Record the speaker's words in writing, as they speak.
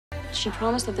She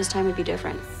promised that this time would be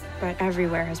different, but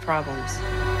everywhere has problems.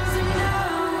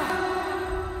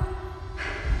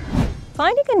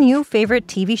 Finding a new favorite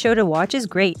TV show to watch is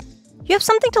great. You have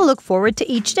something to look forward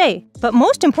to each day. But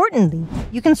most importantly,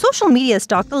 you can social media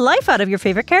stalk the life out of your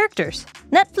favorite characters.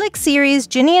 Netflix series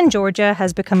Ginny and Georgia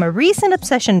has become a recent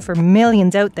obsession for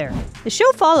millions out there. The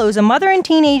show follows a mother and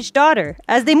teenage daughter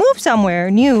as they move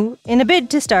somewhere new in a bid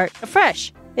to start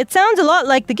afresh. It sounds a lot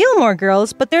like the Gilmore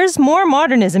Girls, but there's more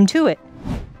modernism to it.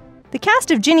 The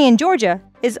cast of Ginny and Georgia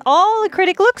is all a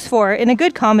critic looks for in a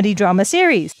good comedy drama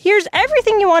series. Here's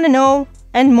everything you want to know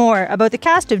and more about the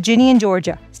cast of Ginny and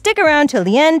Georgia. Stick around till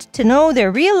the end to know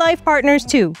their real-life partners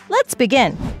too. Let's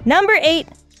begin. Number 8.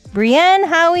 Brienne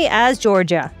Howie as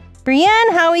Georgia.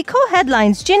 Brienne Howie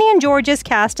co-headlines Ginny and Georgia's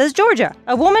cast as Georgia,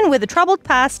 a woman with a troubled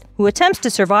past who attempts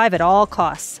to survive at all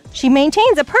costs. She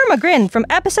maintains a perma-grin from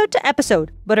episode to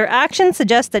episode, but her actions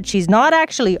suggest that she's not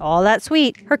actually all that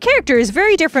sweet. Her character is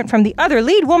very different from the other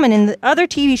lead woman in the other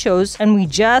TV shows, and we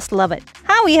just love it.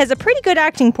 Howie has a pretty good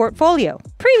acting portfolio.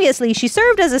 Previously, she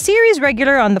served as a series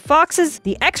regular on The Fox's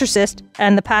The Exorcist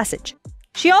and The Passage.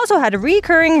 She also had a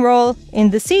recurring role in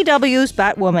the CW's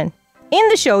Batwoman. In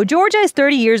the show, Georgia is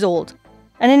 30 years old,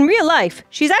 and in real life,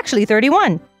 she's actually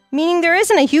 31, meaning there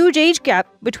isn't a huge age gap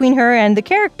between her and the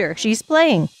character she's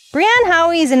playing. Brienne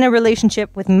Howie is in a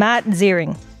relationship with Matt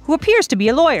Ziering, who appears to be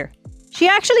a lawyer. She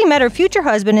actually met her future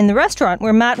husband in the restaurant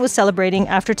where Matt was celebrating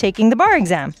after taking the bar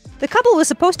exam. The couple was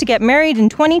supposed to get married in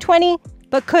 2020,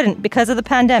 but couldn't because of the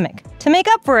pandemic. To make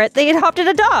up for it, they adopted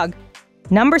a dog.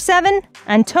 Number 7.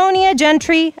 Antonia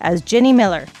Gentry as Ginny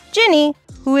Miller. Ginny,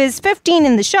 who is 15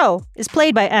 in the show, is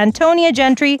played by Antonia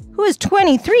Gentry, who is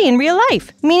 23 in real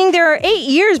life, meaning there are 8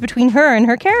 years between her and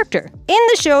her character. In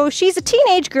the show, she's a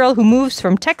teenage girl who moves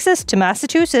from Texas to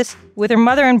Massachusetts with her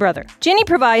mother and brother. Ginny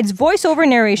provides voiceover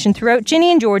narration throughout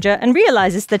Ginny and Georgia and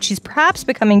realizes that she's perhaps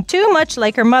becoming too much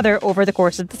like her mother over the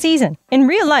course of the season. In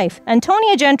real life,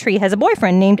 Antonia Gentry has a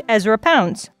boyfriend named Ezra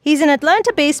Pounds. He's an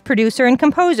Atlanta-based producer and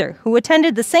composer who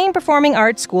attended the same performing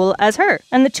arts school as her,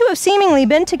 and the two have seemingly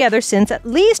been together since at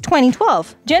least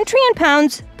 2012. Gentry and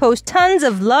Pounds post tons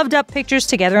of loved-up pictures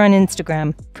together on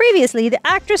Instagram. Previously, the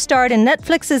actress starred in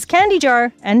Netflix's Candy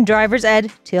Jar and Driver's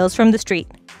Ed, Tales from the Street.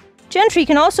 Gentry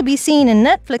can also be seen in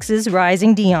Netflix's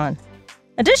Rising Dion.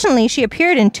 Additionally, she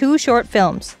appeared in 2 short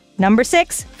films. Number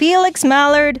 6. Felix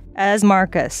Mallard as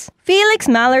Marcus. Felix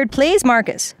Mallard plays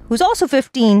Marcus, who's also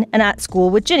 15 and at school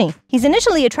with Ginny. He's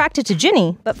initially attracted to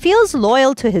Ginny, but feels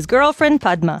loyal to his girlfriend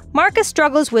Padma. Marcus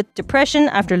struggles with depression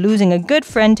after losing a good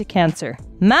friend to cancer.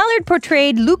 Mallard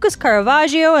portrayed Lucas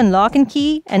Caravaggio in Lock and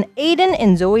Key and Aiden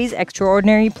in Zoe's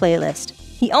Extraordinary Playlist.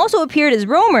 He also appeared as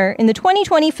Romer in the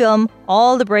 2020 film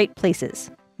All the Bright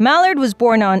Places. Mallard was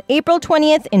born on April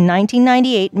 20th in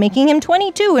 1998, making him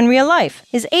 22 in real life.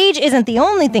 His age isn't the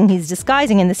only thing he's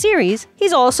disguising in the series,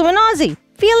 he's also an Aussie.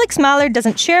 Felix Mallard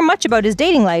doesn't share much about his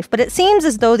dating life, but it seems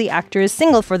as though the actor is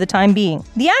single for the time being.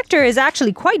 The actor is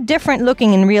actually quite different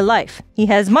looking in real life. He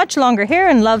has much longer hair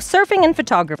and loves surfing and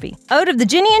photography. Out of the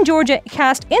Ginny and Georgia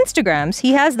cast Instagrams,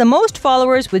 he has the most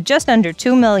followers with just under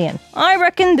 2 million. I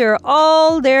reckon they're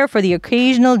all there for the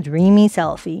occasional dreamy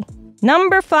selfie.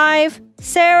 Number 5.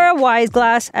 Sarah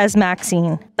Weisglass as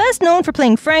Maxine. Best known for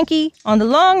playing Frankie on the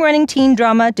long-running teen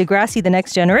drama Degrassi: The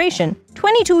Next Generation,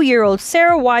 22-year-old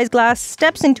Sarah Weisglass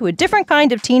steps into a different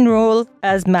kind of teen role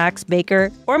as Max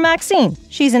Baker, or Maxine.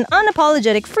 She's an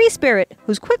unapologetic free spirit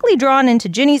who's quickly drawn into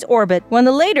Ginny's orbit when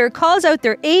the latter calls out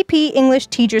their AP English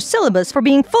teacher's syllabus for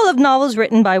being full of novels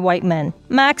written by white men.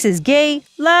 Max is gay,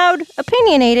 loud,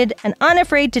 opinionated, and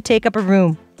unafraid to take up a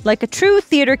room. Like a true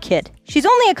theater kid. She's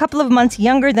only a couple of months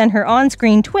younger than her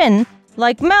on-screen twin.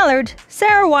 Like Mallard,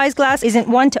 Sarah Weisglass isn't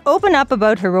one to open up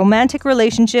about her romantic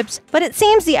relationships, but it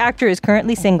seems the actor is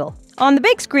currently single. On the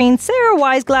big screen, Sarah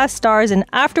Weisglass stars in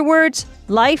Afterwards,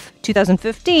 Life,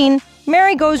 2015,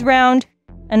 Mary Goes Round,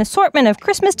 an assortment of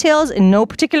Christmas tales in no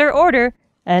particular order,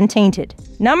 and Tainted.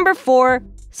 Number 4.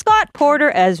 Scott Porter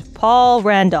as Paul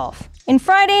Randolph. In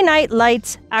Friday Night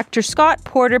Lights, actor Scott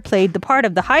Porter played the part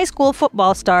of the high school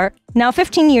football star. Now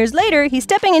 15 years later, he's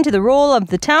stepping into the role of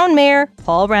the town mayor,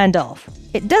 Paul Randolph.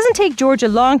 It doesn't take Georgia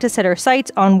long to set her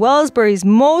sights on Wellsbury's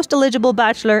most eligible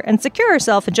bachelor and secure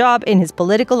herself a job in his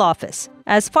political office.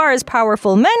 As far as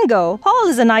powerful men go, Paul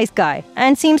is a nice guy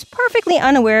and seems perfectly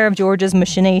unaware of Georgia's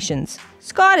machinations.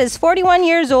 Scott is 41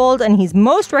 years old and he's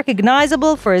most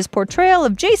recognizable for his portrayal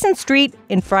of Jason Street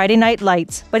in Friday Night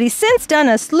Lights. But he's since done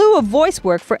a slew of voice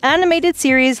work for animated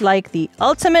series like The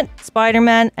Ultimate,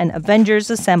 Spider-Man, and Avengers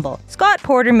Assemble. Scott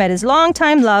Porter met his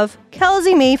longtime love,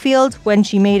 Kelsey Mayfield, when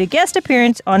she made a guest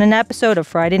appearance on an episode of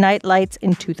Friday Night Lights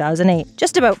in 2008.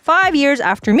 Just about 5 years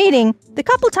after meeting, the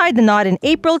couple tied the knot in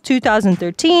April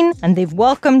 2013, and they've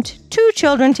welcomed 2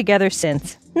 children together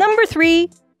since. Number 3.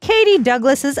 Katie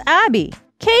Douglas's Abby.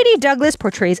 Katie Douglas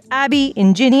portrays Abby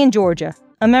in Ginny and Georgia,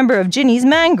 a member of Ginny's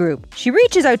man group. She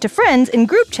reaches out to friends in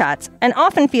group chats and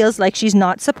often feels like she's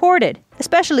not supported,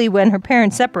 especially when her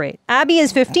parents separate. Abby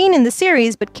is 15 in the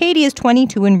series, but Katie is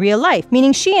 22 in real life,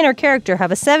 meaning she and her character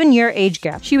have a 7-year age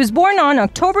gap. She was born on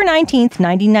October 19th,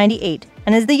 1998,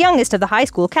 and is the youngest of the high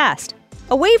school cast.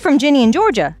 Away from Ginny and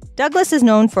Georgia, Douglas is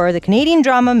known for the Canadian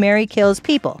drama Mary Kills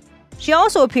People. She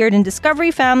also appeared in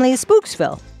Discovery Family's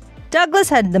Spooksville. Douglas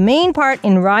had the main part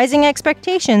in Rising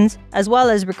Expectations, as well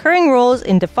as recurring roles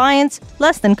in Defiance,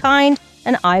 Less Than Kind,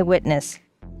 and Eyewitness.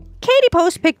 Katie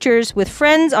posts pictures with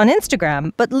friends on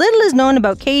Instagram, but little is known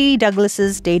about Katie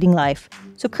Douglas's dating life,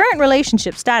 so current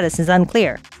relationship status is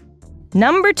unclear.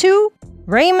 Number 2.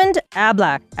 Raymond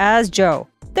Ablack as Joe.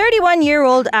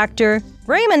 31-year-old actor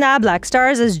Raymond Ablack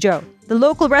stars as Joe, the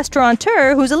local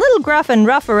restaurateur who's a little gruff and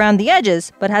rough around the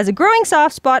edges, but has a growing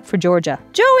soft spot for Georgia.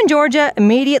 Joe and Georgia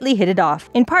immediately hit it off,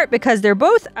 in part because they're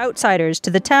both outsiders to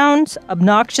the town's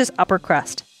obnoxious upper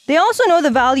crust. They also know the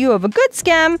value of a good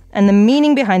scam and the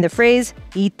meaning behind the phrase,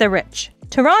 eat the rich.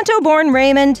 Toronto-born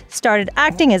Raymond started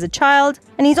acting as a child,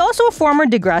 and he's also a former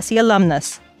Degrassi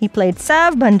alumnus. He played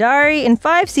Sav Bhandari in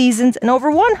 5 seasons and over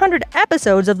 100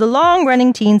 episodes of the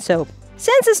long-running teen soap.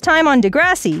 Since his time on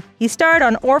Degrassi, he starred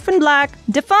on Orphan Black,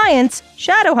 Defiance,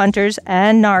 Shadowhunters,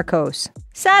 and Narcos.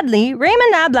 Sadly,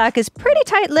 Raymond Ablack is pretty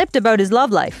tight-lipped about his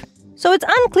love life, so it's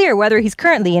unclear whether he's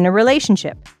currently in a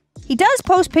relationship. He does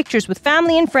post pictures with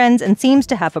family and friends and seems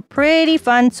to have a pretty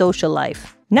fun social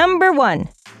life. Number 1.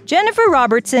 Jennifer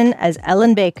Robertson as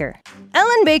Ellen Baker.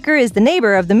 Ellen Baker is the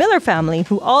neighbor of the Miller family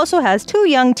who also has 2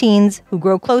 young teens who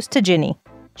grow close to Ginny.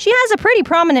 She has a pretty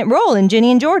prominent role in Ginny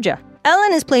and Georgia.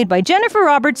 Ellen is played by Jennifer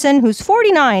Robertson, who's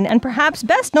 49 and perhaps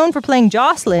best known for playing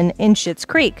Jocelyn in Schitt's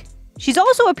Creek. She's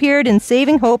also appeared in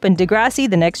Saving Hope and Degrassi: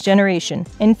 The Next Generation.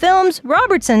 In films,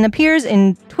 Robertson appears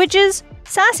in Twitches,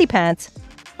 Sassy Pants,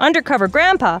 Undercover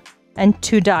Grandpa, and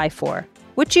To Die For,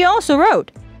 which she also wrote.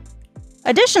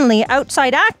 Additionally,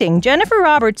 outside acting, Jennifer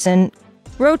Robertson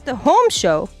wrote The Home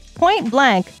Show, Point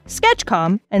Blank,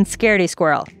 Sketchcom, and Scaredy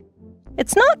Squirrel.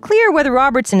 It's not clear whether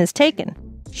Robertson is taken.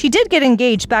 She did get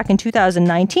engaged back in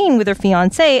 2019 with her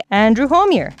fiancé, Andrew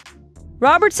Homier.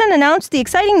 Robertson announced the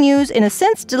exciting news in a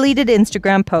since-deleted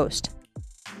Instagram post.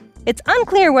 It's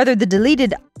unclear whether the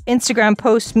deleted Instagram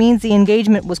post means the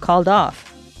engagement was called off.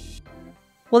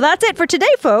 Well, that's it for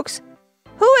today, folks.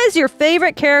 Who is your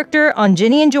favorite character on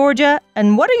Ginny and Georgia,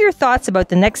 and what are your thoughts about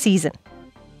the next season?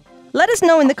 Let us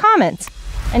know in the comments.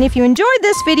 And if you enjoyed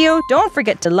this video, don't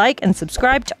forget to like and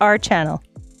subscribe to our channel.